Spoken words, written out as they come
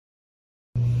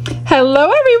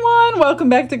Hello everyone, welcome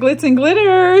back to Glitz and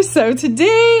Glitter. So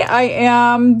today I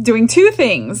am doing two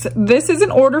things. This is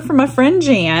an order from my friend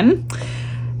Jan.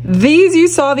 These you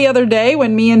saw the other day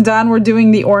when me and Don were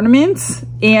doing the ornaments,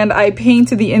 and I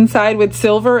painted the inside with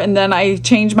silver, and then I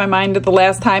changed my mind at the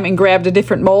last time and grabbed a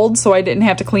different mold so I didn't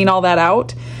have to clean all that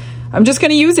out. I'm just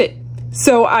going to use it.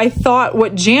 So I thought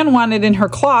what Jan wanted in her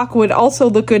clock would also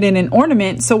look good in an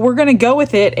ornament, so we're going to go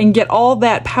with it and get all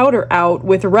that powder out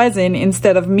with resin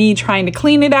instead of me trying to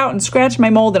clean it out and scratch my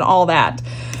mold and all that.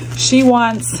 She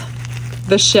wants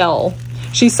the shell.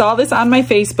 She saw this on my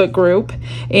Facebook group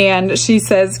and she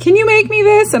says, "Can you make me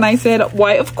this?" And I said,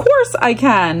 "Why, of course I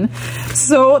can."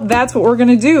 So that's what we're going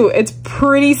to do. It's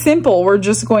pretty simple. We're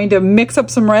just going to mix up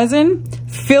some resin,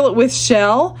 fill it with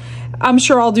shell. I'm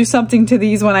sure I'll do something to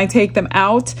these when I take them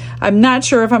out. I'm not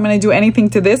sure if I'm going to do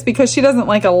anything to this because she doesn't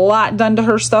like a lot done to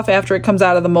her stuff after it comes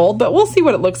out of the mold, but we'll see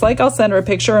what it looks like. I'll send her a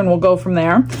picture and we'll go from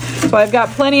there. So I've got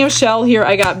plenty of shell here.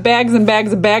 I got bags and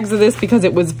bags of this because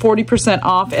it was 40%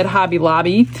 off at Hobby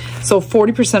Lobby. So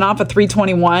 40% off of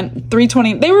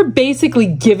 $3.20. They were basically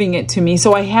giving it to me,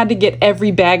 so I had to get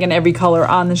every bag and every color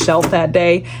on the shelf that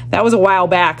day. That was a while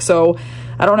back, so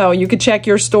I don't know. You could check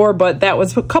your store, but that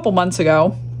was a couple months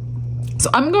ago. So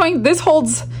this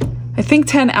holds, I think,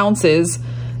 10 ounces.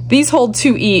 These hold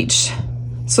 2 each.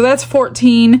 So that's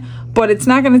 14, but it's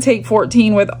not going to take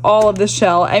 14 with all of the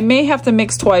shell. I may have to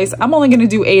mix twice. I'm only going to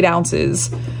do 8 ounces.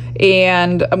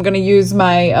 And I'm going to use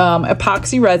my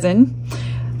epoxy resin.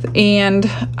 And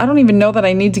I don't even know that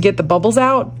I need to get the bubbles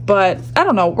out, but I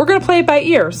don't know. We're going to play it by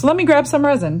ear. So let me grab some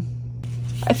resin.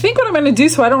 I think what I'm going to do,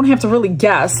 so I don't have to really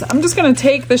guess, I'm just going to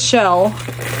take the shell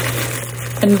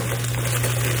and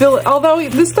fill it, although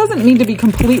this doesn't need to be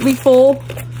completely full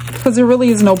because there really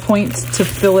is no point to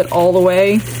fill it all the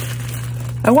way.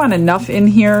 I want enough in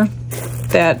here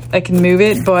that I can move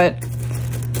it, but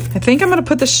I think I'm going to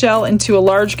put the shell into a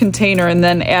large container and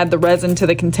then add the resin to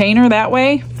the container that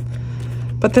way.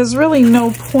 But there's really no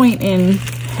point in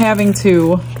having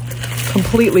to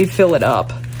completely fill it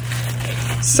up.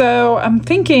 So I'm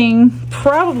thinking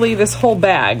probably this whole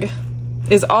bag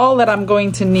is all that I'm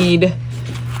going to need.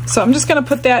 So I'm just going to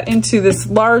put that into this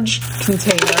large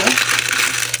container.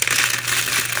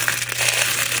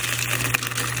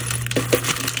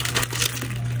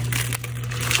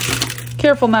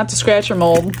 Careful not to scratch your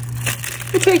mold.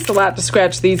 It takes a lot to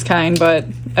scratch these kind, but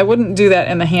I wouldn't do that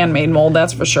in the handmade mold,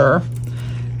 that's for sure.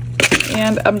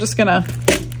 And I'm just going to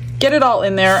get it all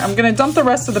in there. I'm going to dump the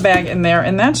rest of the bag in there,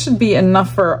 and that should be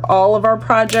enough for all of our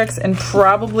projects and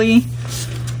probably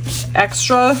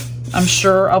extra. I'm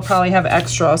sure I'll probably have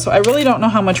extra. So I really don't know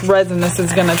how much resin this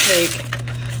is gonna take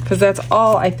because that's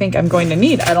all I think I'm going to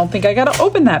need. I don't think I gotta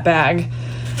open that bag.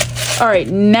 All right,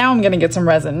 now I'm gonna get some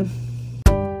resin.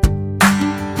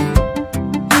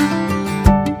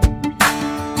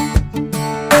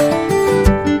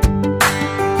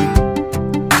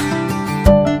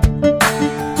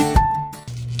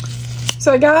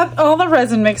 So I got all the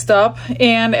resin mixed up,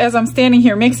 and as I'm standing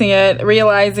here mixing it,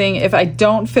 realizing if I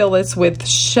don't fill this with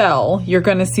shell, you're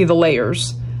going to see the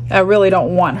layers. I really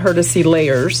don't want her to see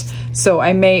layers, so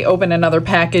I may open another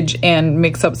package and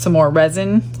mix up some more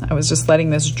resin. I was just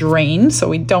letting this drain so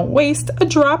we don't waste a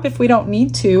drop if we don't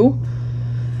need to.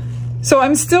 So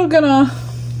I'm still gonna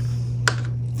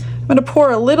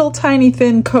pour a little tiny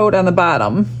thin coat on the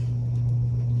bottom,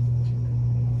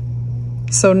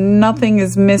 so nothing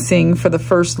is missing for the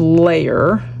first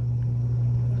layer,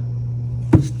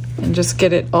 and just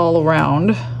get it all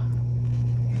around.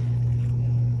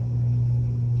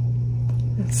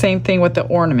 Same thing with the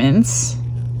ornaments.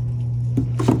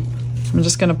 I'm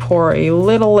just going to pour a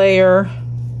little layer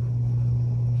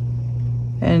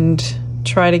and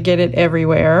try to get it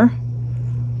everywhere.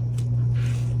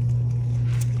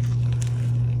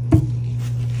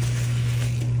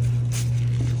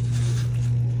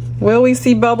 Will we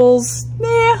see bubbles?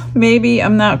 Yeah, maybe.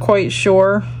 I'm not quite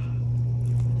sure.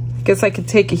 Guess I could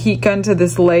take a heat gun to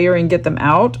this layer and get them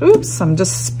out. Oops, I'm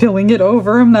just spilling it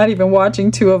over. I'm not even watching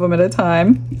 2 of them at a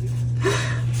time.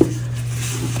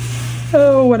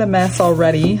 Oh, what a mess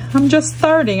already. I'm just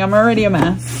starting. I'm already a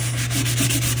mess.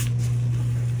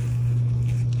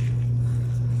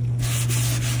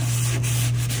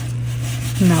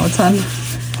 Now it's on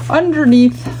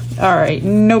underneath. All right,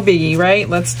 no biggie, right?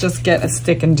 Let's just get a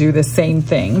stick and do the same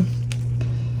thing.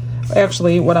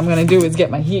 Actually, what I'm gonna do is get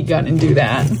my heat gun and do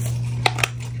that.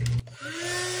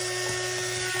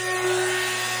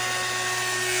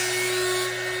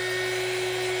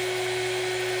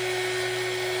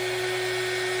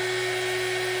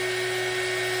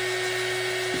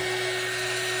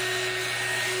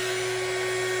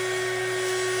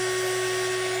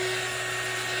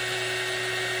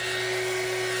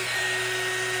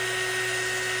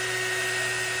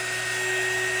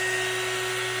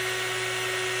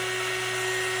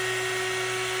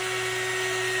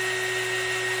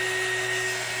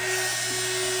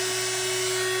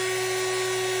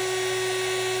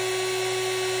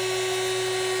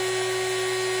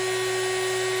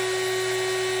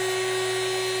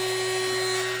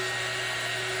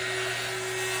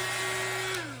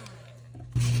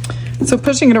 So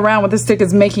pushing it around with the stick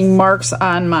is making marks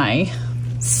on my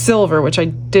silver, which I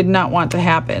did not want to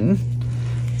happen.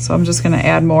 So I'm just gonna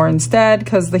add more instead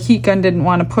because the heat gun didn't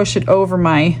want to push it over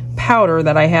my powder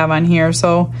that I have on here.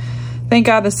 So thank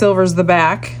God the silver's the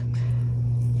back.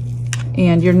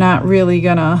 And you're not really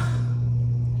gonna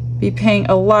be paying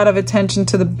a lot of attention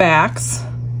to the backs.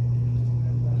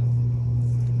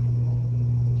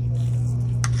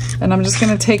 And I'm just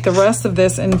gonna take the rest of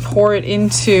this and pour it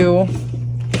into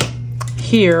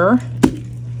here,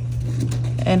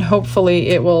 and hopefully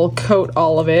it will coat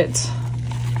all of it.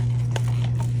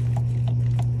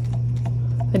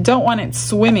 I don't want it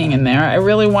swimming in there. I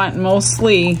really want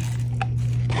mostly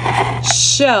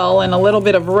shell and a little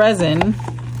bit of resin,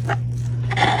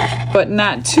 but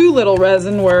not too little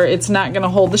resin where it's not gonna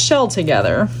hold the shell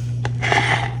together.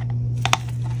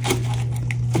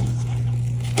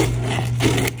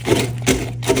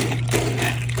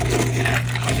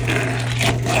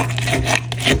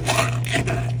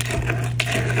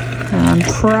 I'm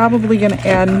probably gonna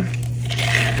add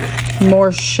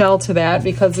more shell to that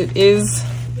because it is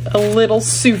a little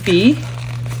soupy.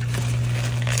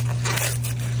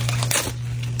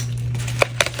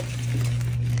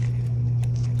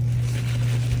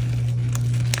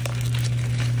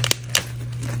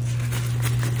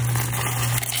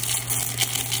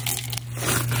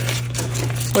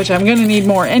 Which I'm gonna need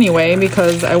more anyway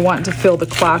because I want to fill the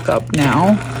clock up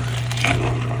now.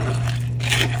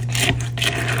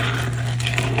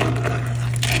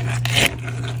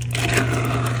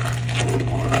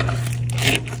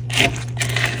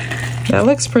 That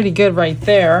looks pretty good right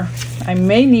there. I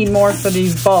may need more for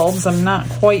these bulbs. I'm not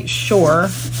quite sure.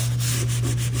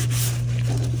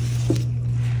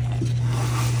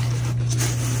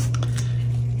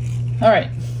 All right,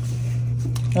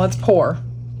 let's pour.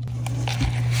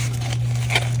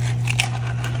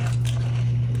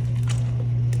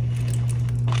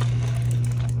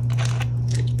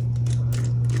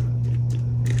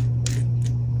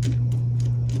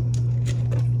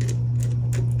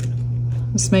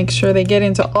 Just make sure they get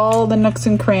into all the nooks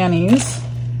and crannies.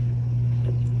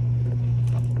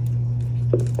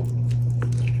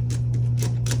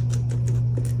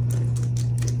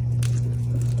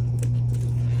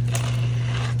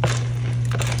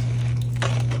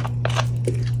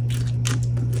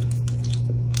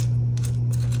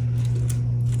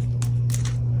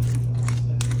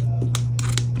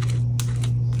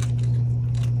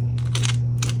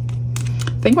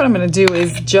 I think what I'm going to do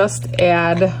is just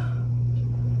add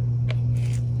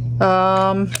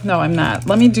no, I'm not.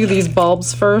 Let me do these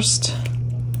bulbs first,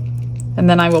 and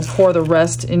then I will pour the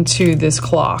rest into this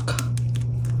clock.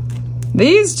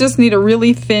 These just need a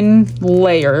really thin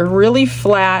layer, really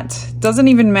flat. Doesn't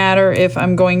even matter if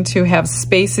I'm going to have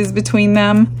spaces between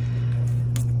them,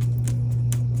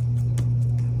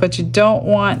 but you don't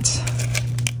want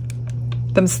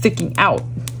them sticking out.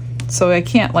 So I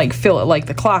can't like fill it like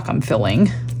the clock I'm filling.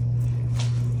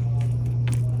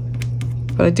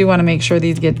 But I do want to make sure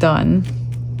these get done.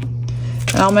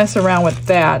 And I'll mess around with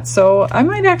that. So I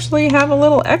might actually have a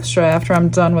little extra after I'm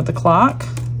done with the clock.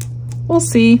 We'll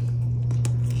see.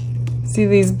 See,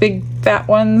 these big fat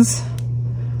ones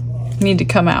need to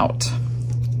come out.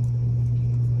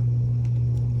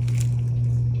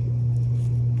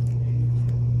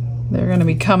 They're going to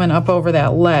be coming up over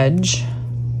that ledge.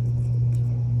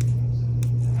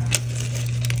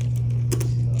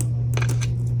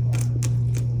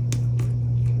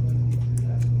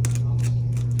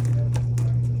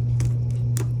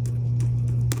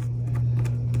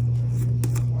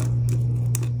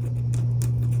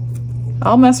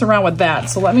 I'll mess around with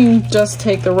that. So let me just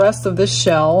take the rest of this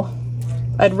shell.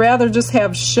 I'd rather just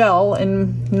have shell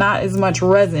and not as much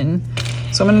resin.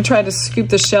 So I'm going to try to scoop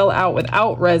the shell out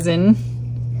without resin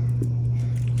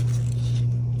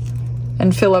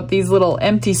and fill up these little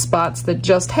empty spots that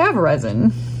just have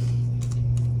resin.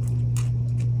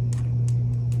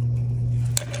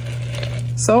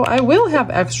 So I will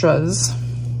have extras.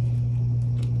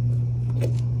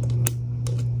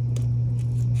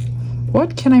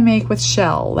 What can I make with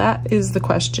shell? That is the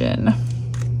question.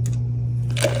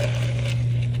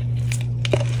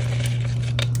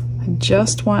 I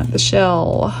just want the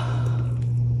shell.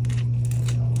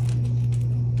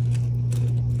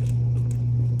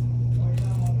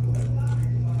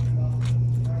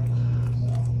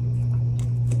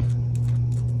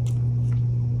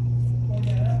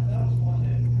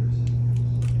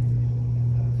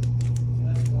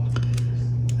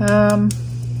 I'm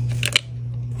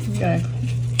gonna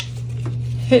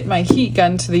hit my heat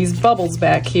gun to these bubbles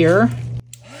back here.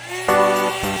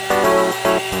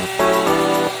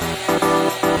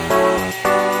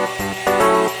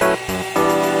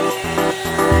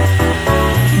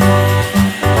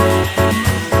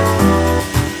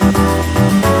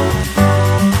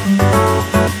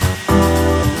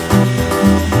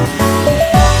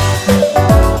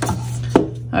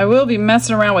 be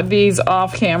messing around with these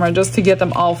off camera just to get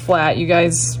them all flat. You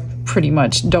guys pretty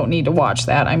much don't need to watch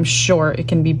that. I'm sure it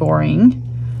can be boring.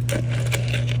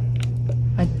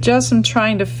 I just am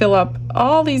trying to fill up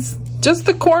all these, just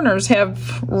the corners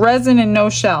have resin and no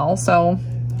shell, so.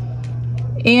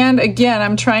 And again,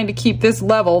 I'm trying to keep this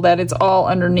level that it's all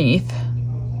underneath.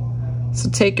 So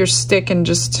take your stick and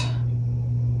just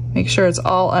make sure it's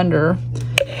all under.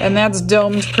 And that's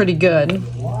domed pretty good.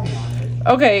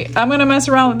 Okay, I'm gonna mess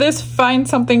around with this, find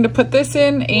something to put this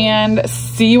in, and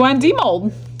see you on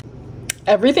demold.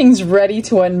 Everything's ready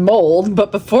to unmold,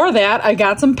 but before that, I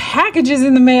got some packages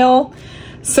in the mail.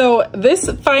 So this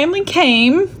finally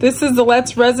came. This is the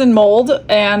Let's Resin mold,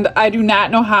 and I do not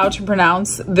know how to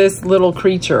pronounce this little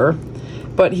creature,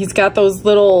 but he's got those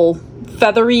little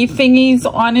feathery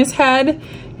thingies on his head.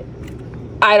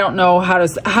 I don't know how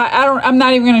to, I'm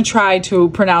not even gonna try to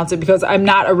pronounce it because I'm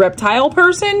not a reptile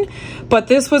person, but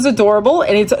this was adorable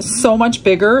and it's so much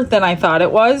bigger than I thought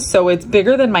it was. So it's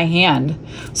bigger than my hand.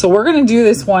 So we're gonna do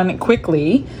this one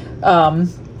quickly.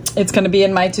 It's gonna be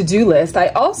in my to-do list. I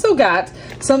also got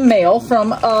some mail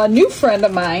from a new friend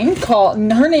of mine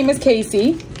her name is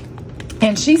Casey,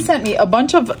 and she sent me a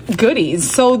bunch of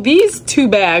goodies. So these 2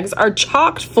 bags are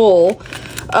chocked full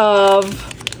of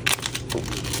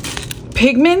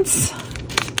pigments.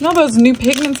 You know those new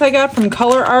pigments I got from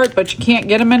Color Art, but you can't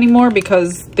get them anymore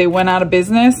because they went out of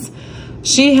business?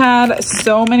 She had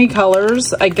so many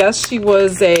colors. I guess she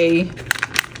was an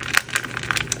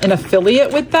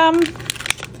affiliate with them.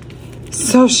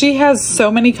 So she has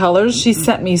so many colors. She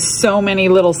sent me so many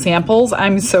little samples.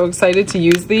 I'm so excited to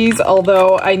use these,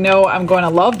 although I know I'm going to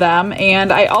love them.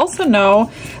 And I also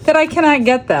know that I cannot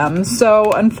get them.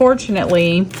 So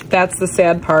unfortunately, that's the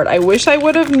sad part. I wish I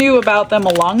would have knew about them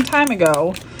a long time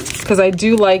ago because I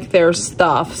do like their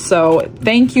stuff. So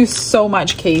thank you so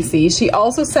much, Casey. She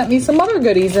also sent me some other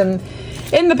goodies in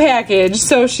the package.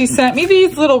 So she sent me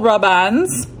these little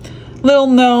rub-ons, little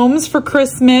gnomes for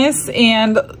Christmas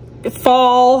and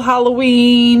fall,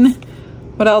 Halloween.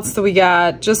 What else do we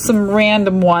got? Just some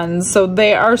random ones. So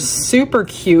they are super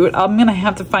cute. I'm gonna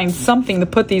have to find something to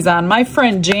put these on. My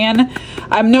friend Jan,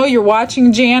 I know you're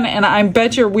watching, Jan, and I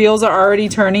bet your wheels are already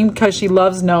turning because she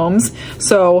loves gnomes.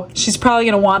 So she's probably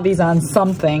gonna want these on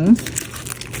something.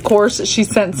 Of course, she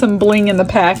sent some bling in the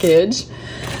package.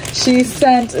 She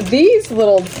sent these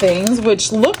little things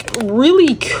which look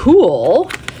really cool.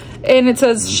 And it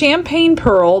says Champagne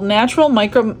Pearl, Natural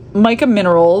Mica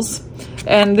Minerals.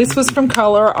 And this was from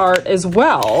Color Art as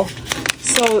well.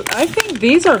 So I think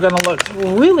these are gonna look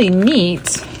really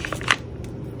neat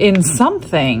in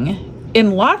something,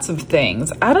 in lots of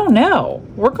things. I don't know.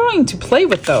 We're going to play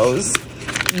with those.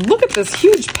 Look at this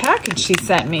huge package she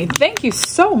sent me. Thank you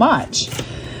so much.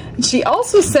 She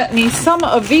also sent me some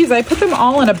of these. I put them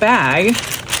all in a bag.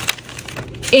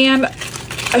 And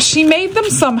she made them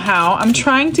somehow. I'm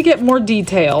trying to get more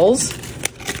details,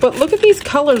 but look at these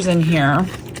colors in here.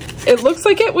 It looks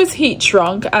like it was heat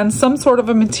shrunk on some sort of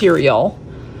a material,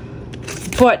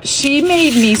 but she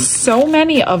made me so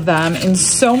many of them in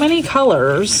so many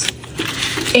colors,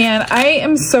 and I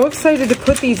am so excited to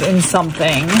put these in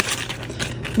something.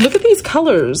 Look at these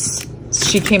colors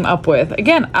she came up with.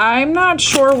 Again, I'm not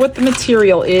sure what the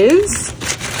material is.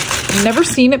 I've never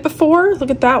seen it before.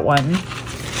 Look at that one.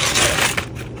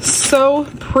 So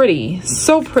pretty,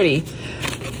 so pretty.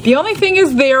 The only thing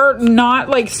is they're not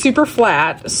like super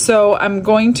flat, so I'm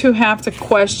going to have to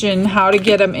question how to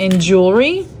get them in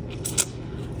jewelry.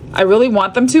 I really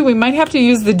want them to. We might have to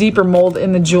use the deeper mold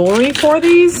in the jewelry for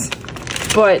these.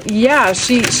 But yeah,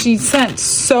 she sent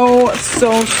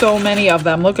so many of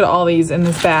them. Look at all these in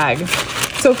this bag.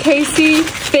 So Casey,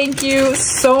 thank you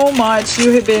so much.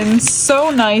 You have been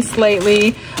so nice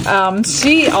lately.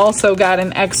 She also got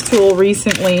an X tool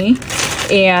recently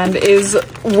and is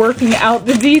working out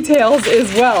the details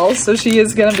as well. So she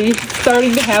is gonna be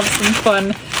starting to have some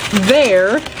fun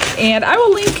there. And I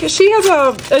will link, she has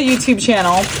a YouTube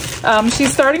channel.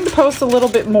 She's starting to post a little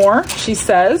bit more, she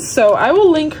says. So I will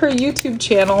link her YouTube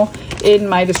channel in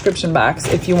my description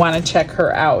box if you wanna check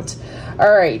her out.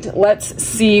 All right, let's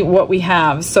see what we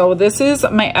have. So this is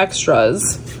my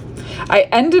extras. I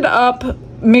ended up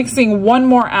mixing 1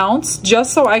 more ounce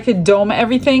just so I could dome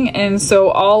everything, and so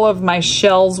all of my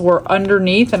shells were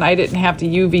underneath and I didn't have to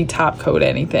UV top coat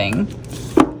anything.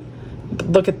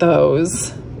 Look at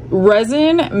those.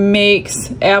 Resin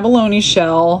makes abalone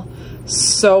shell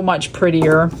so much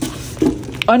prettier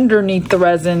underneath the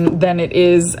resin than it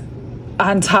is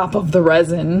on top of the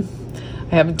resin.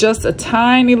 I have just a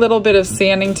tiny little bit of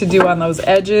sanding to do on those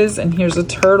edges, and here's a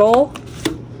turtle.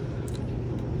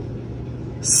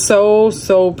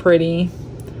 So pretty.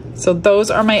 So those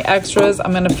are my extras.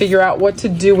 I'm gonna figure out what to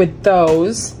do with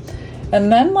those.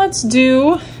 And then let's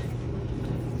do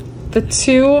the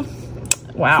two,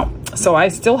 wow. So I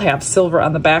still have silver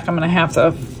on the back. I'm gonna have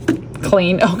to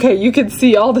clean. Okay, you can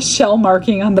see all the shell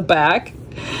marking on the back.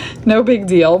 No big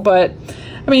deal, but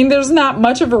I mean, there's not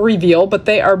much of a reveal, but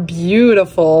they are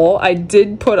beautiful. I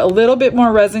did put a little bit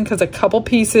more resin because a couple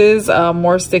pieces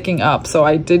were sticking up, so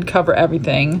I did cover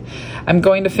everything. I'm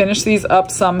going to finish these up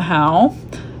somehow,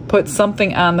 put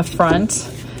something on the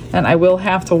front, and I will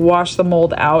have to wash the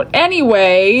mold out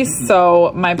anyway,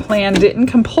 so my plan didn't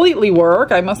completely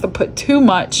work. I must have put too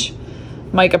much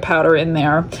mica powder in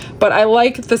there, but I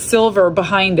like the silver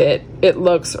behind it. It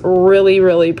looks really,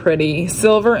 really pretty.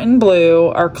 Silver and blue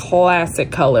are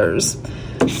classic colors.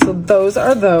 So those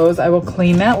are those. I will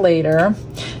clean that later.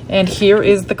 And here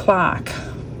is the clock.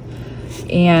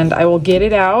 And I will get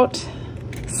it out,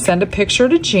 send a picture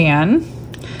to Jan,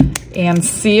 and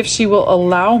see if she will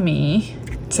allow me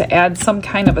to add some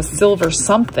kind of a silver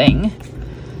something.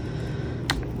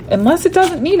 Unless it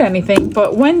doesn't need anything,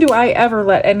 but when do I ever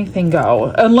let anything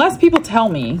go? Unless people tell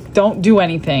me, don't do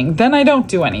anything, then I don't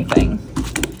do anything.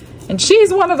 And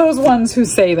she's one of those ones who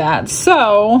say that.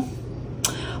 So,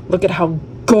 look at how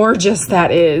gorgeous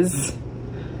that is.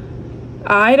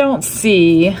 I don't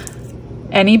see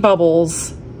any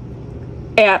bubbles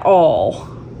at all.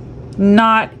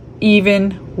 Not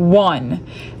even one.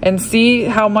 And see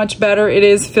how much better it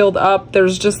is filled up.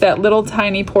 There's just that little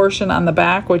tiny portion on the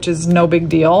back, which is no big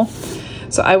deal.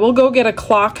 So I will go get a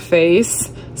clock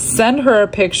face, send her a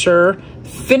picture,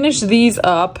 finish these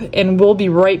up, and we'll be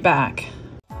right back.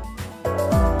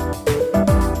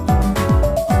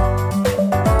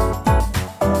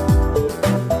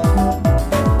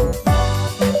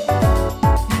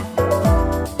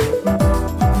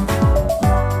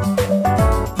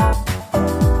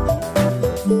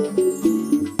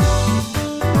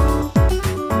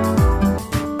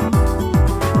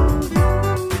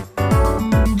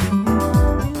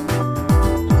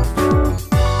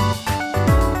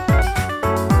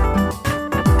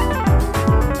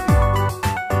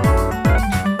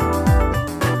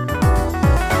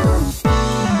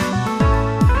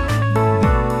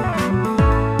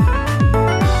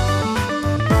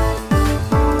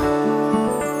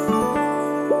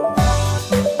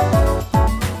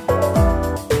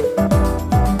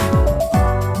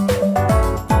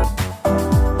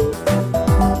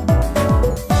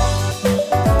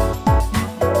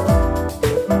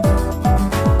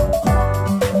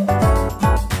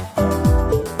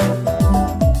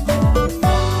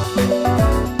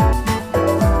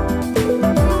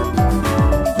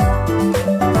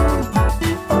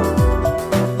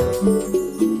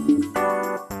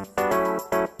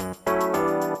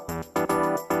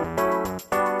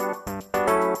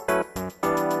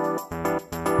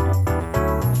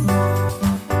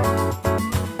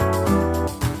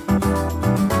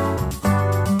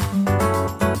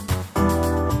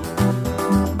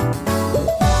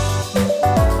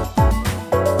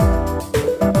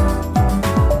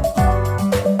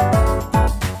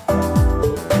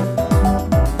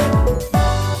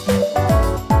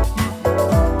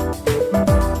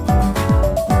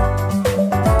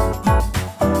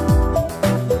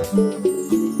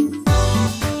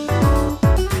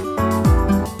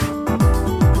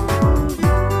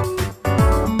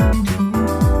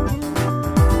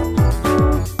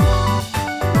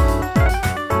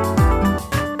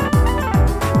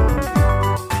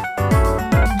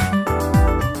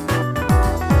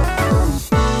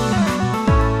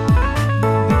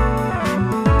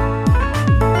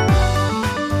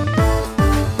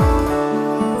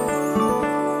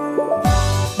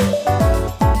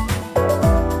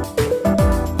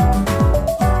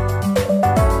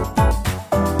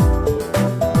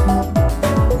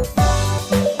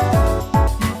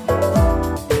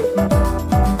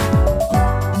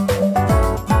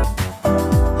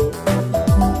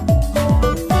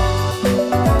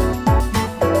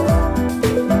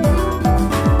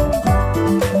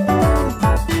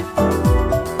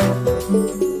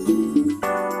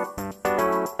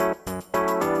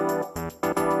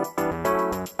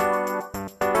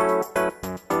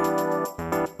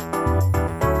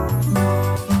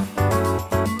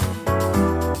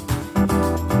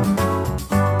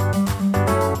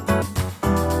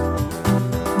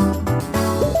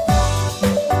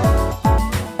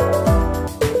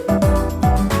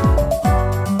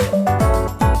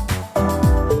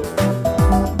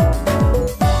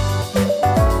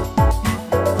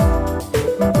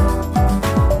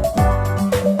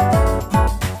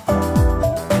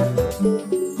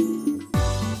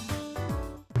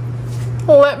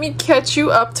 Let me catch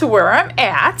you up to where I'm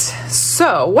at. So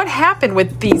So what happened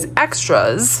with these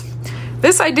extras?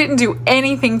 This I didn't do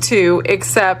anything to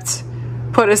except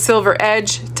put a silver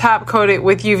edge, top coat it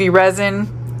with UV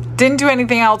resin. Didn't do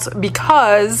anything else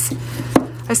because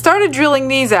I started drilling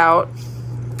these out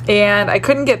and I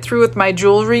couldn't get through with my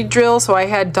jewelry drill, so I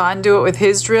had Don do it with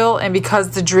his drill, and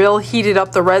because the drill heated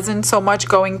up the resin so much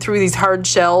going through these hard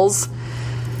shells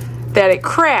that it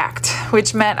cracked,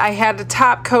 which meant I had to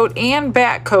top coat and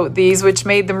back coat these, which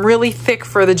made them really thick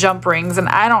for the jump rings, and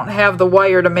I don't have the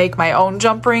wire to make my own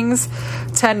jump rings.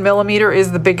 10 millimeter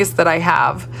is the biggest that I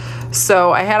have,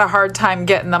 so I had a hard time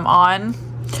getting them on.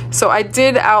 So I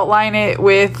did outline it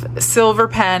with silver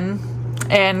pen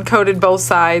and coated both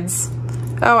sides.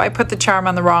 Oh, I put the charm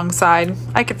on the wrong side.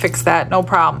 I could fix that, no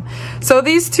problem. So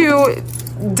these two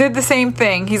did the same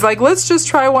thing. He's like, let's just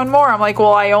try one more. I'm like,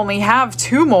 well, I only have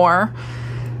 2 more.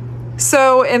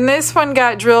 So, and this one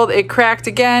got drilled, it cracked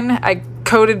again. I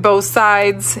coated both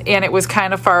sides and it was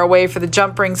kind of far away for the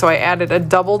jump ring, so I added a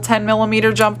double 10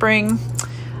 millimeter jump ring.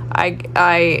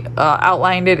 I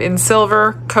outlined it in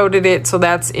silver, coated it so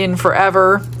that's in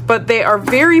forever. But they are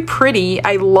very pretty.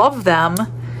 I love them.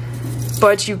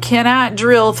 But you cannot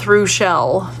drill through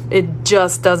shell. It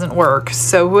just doesn't work.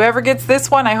 So whoever gets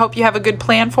this one, I hope you have a good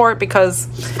plan for it, because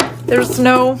there's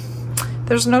no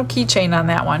keychain on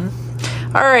that one.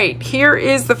 All right, here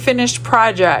is the finished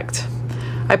project.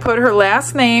 I put her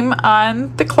last name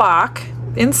on the clock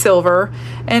in silver,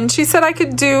 and she said I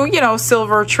could do, you know,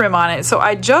 silver trim on it. So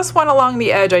I just went along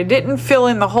the edge. I didn't fill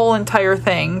in the whole entire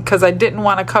thing because I didn't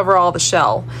want to cover all the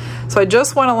shell. So I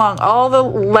just went along all the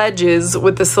ledges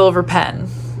with the silver pen,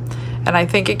 and I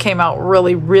think it came out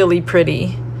really, really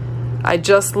pretty. I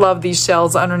just love these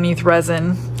shells underneath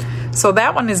resin. So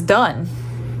that one is done.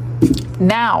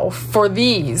 Now for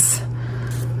these,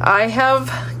 I have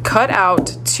cut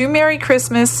out 2 Merry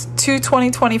Christmas, 2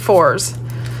 2024s.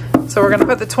 So we're going to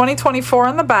put the 2024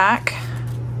 on the back,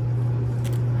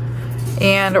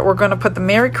 and we're going to put the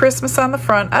Merry Christmas on the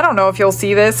front. I don't know if you'll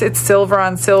see this. It's silver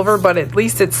on silver, but at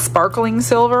least it's sparkling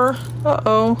silver.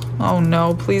 Uh-oh. Oh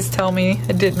no, please tell me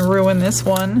I didn't ruin this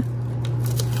one.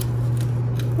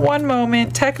 One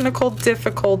moment. Technical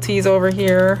difficulties over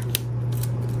here.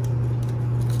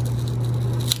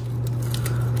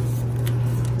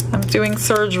 I'm doing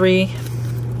surgery.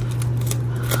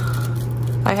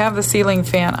 I have the ceiling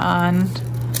fan on.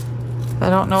 I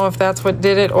don't know if that's what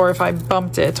did it or if I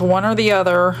bumped it. One or the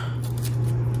other.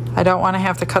 I don't want to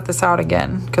have to cut this out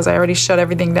again because I already shut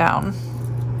everything down.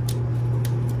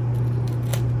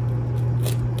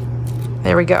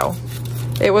 There we go.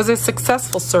 It was a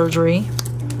successful surgery.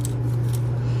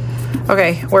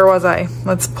 Okay, where was I?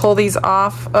 Let's pull these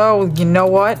off. Oh, you know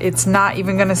what? It's not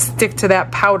even going to stick to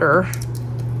that powder.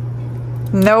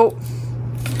 Nope.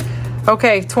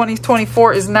 Okay,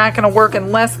 2024 is not going to work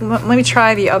unless, let me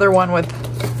try the other one with,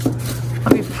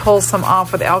 let me pull some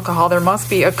off with alcohol. There must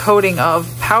be a coating of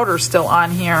powder still on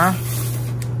here.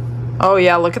 Oh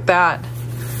yeah, look at that.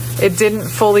 It didn't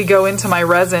fully go into my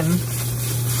resin.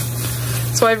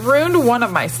 So I've ruined one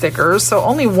of my stickers, so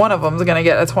only one of them is going to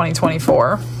get a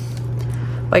 2024.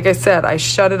 Like I said, I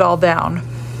shut it all down.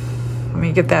 Let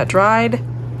me get that dried.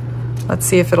 Let's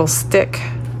see if it'll stick.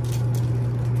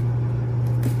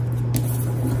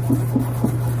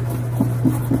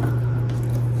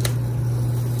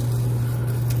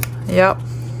 Yep.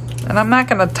 And I'm not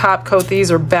going to top coat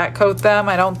these or back coat them.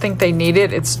 I don't think they need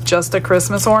it. It's just a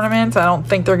Christmas ornament. I don't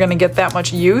think they're going to get that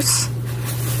much use.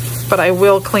 But I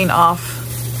will clean off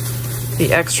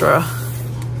the extra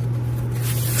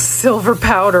silver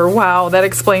powder. Wow, that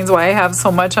explains why I have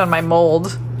so much on my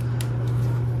mold.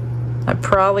 I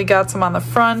probably got some on the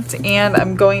front, and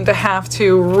I'm going to have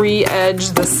to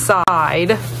re-edge the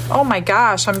side. Oh my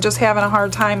gosh, I'm just having a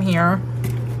hard time here.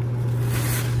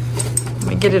 Let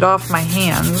me get it off my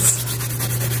hands.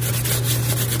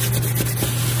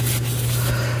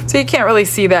 So you can't really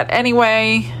see that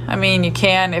anyway. I mean, you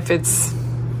can if it's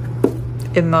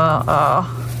in the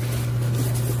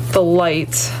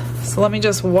light. So let me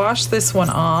just wash this one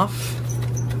off.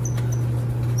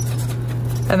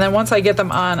 And then once I get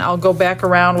them on, I'll go back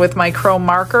around with my chrome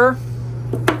marker.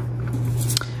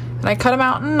 And I cut them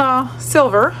out in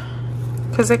silver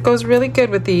because it goes really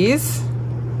good with these.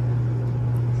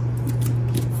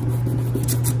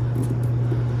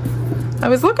 I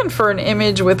was looking for an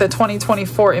image with a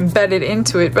 2024 embedded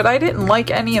into it, but I didn't like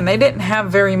any, and they didn't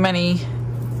have very many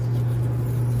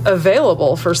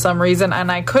available for some reason,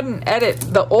 and I couldn't edit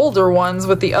the older ones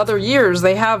with the other years.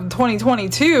 They have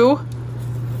 2022,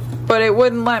 but it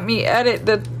wouldn't let me edit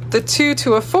the 2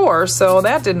 to a 4, so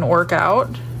that didn't work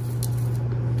out.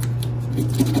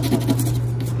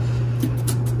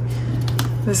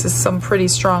 This is some pretty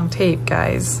strong tape,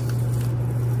 guys.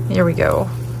 Here we go.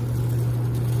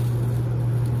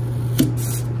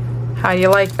 How do you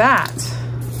like that?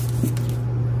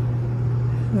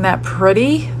 Isn't that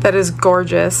pretty? That is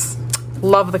gorgeous.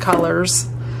 Love the colors.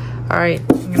 All right,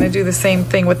 I'm gonna do the same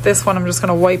thing with this one. I'm just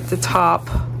gonna wipe the top.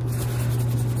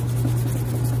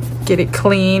 Get it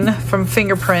clean from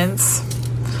fingerprints.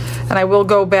 And I will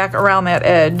go back around that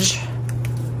edge.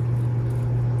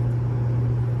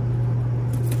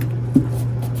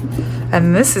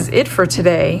 And this is it for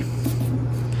today.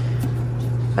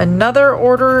 Another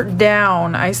order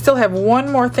down. I still have one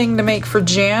more thing to make for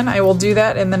Jan. I will do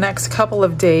that in the next couple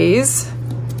of days.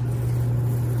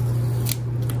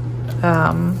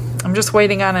 I'm just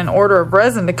waiting on an order of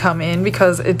resin to come in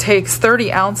because it takes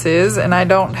 30 ounces and I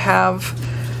don't have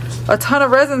a ton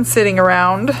of resin sitting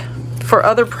around for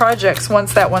other projects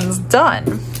once that one's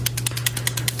done.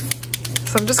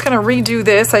 So I'm just gonna redo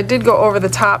this. I did go over the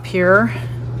top here.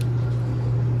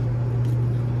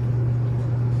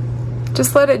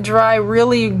 Just let it dry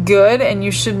really good and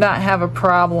you should not have a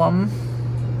problem.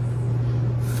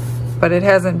 But it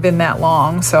hasn't been that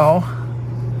long, so.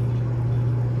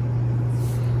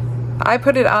 I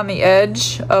put it on the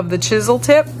edge of the chisel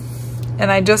tip and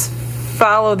I just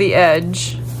follow the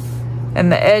edge,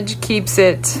 and the edge keeps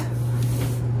it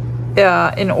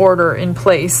in order, in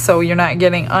place, so you're not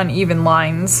getting uneven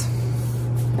lines.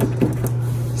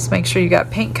 Just make sure you got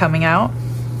paint coming out.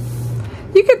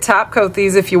 You could top coat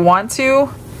these if you want to,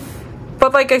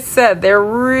 but like I said, they're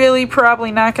really probably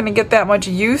not going to get that much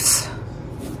use,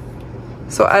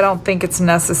 so I don't think it's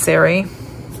necessary.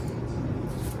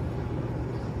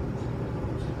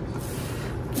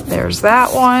 There's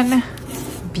that one.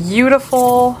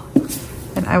 Beautiful.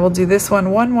 And I will do this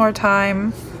one more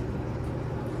time.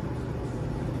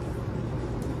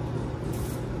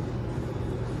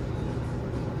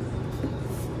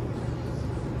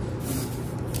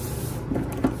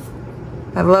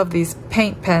 I love these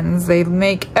paint pens. They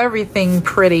make everything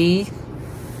pretty.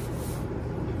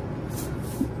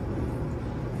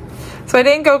 So I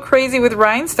didn't go crazy with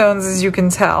rhinestones, as you can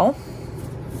tell,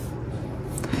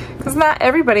 because not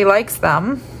everybody likes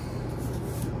them.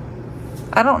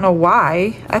 I don't know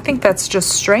why. I think that's just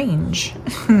strange.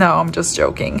 No, I'm just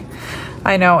joking.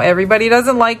 I know everybody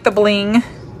doesn't like the bling.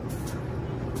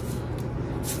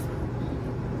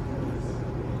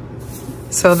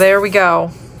 So there we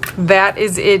go. That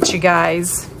is it, you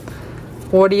guys.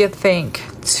 What do you think?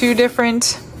 Two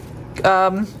different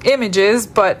images,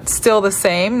 but still the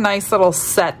same. Nice little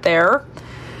set there.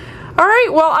 All right,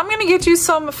 well, I'm gonna get you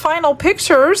some final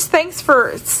pictures. Thanks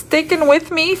for sticking with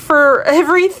me for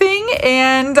everything,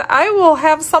 and I will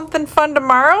have something fun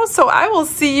tomorrow, so I will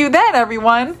see you then,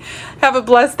 everyone. Have a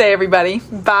blessed day, everybody.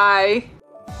 Bye.